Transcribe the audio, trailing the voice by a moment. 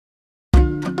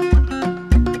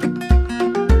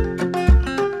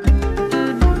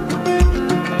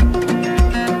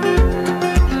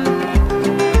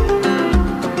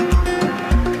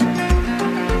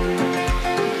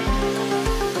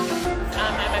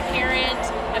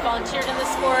volunteered in the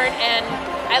sport, and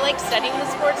I like studying the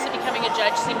sport, so becoming a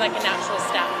judge seemed like a natural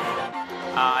step.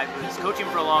 I was coaching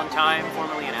for a long time,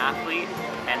 formerly an athlete,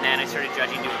 and then I started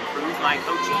judging to improve my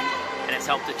coaching, and it's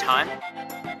helped a ton.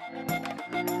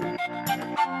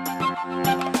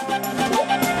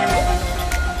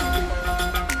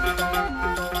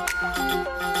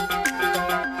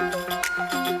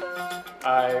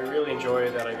 I really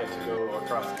enjoy that I get to go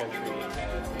across the country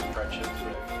and make friendships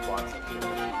with lots of people.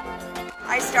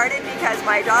 I started because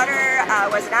my daughter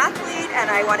was an athlete and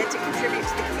I wanted to contribute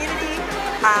to the community.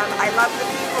 I love the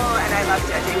people and I love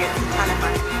judging. It's a ton of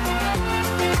fun.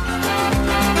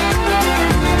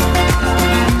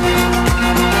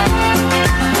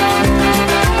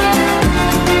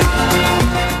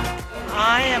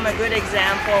 I am a good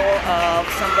example of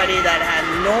somebody that had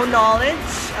no knowledge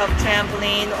of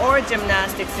trampoline or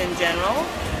gymnastics in general.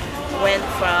 Went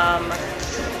from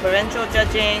provincial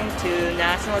judging to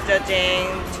national judging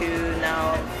to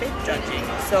now fit judging.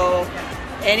 So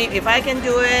if I can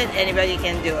do it, anybody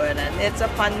can do it. And it's a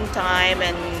fun time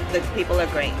and the people are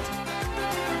great.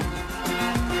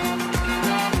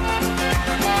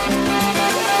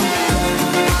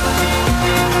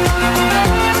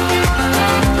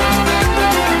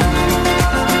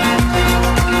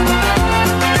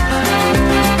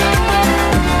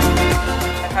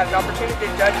 Had an opportunity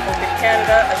to judge both in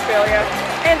Canada, Australia,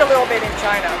 and a little bit in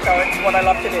China, so it's what I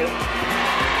love to do.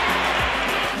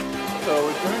 So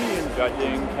a journey in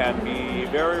judging can be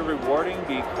very rewarding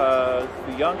because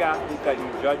the young athletes that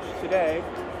you judge today,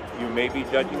 you may be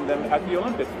judging them at the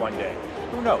Olympics one day.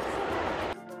 Who knows?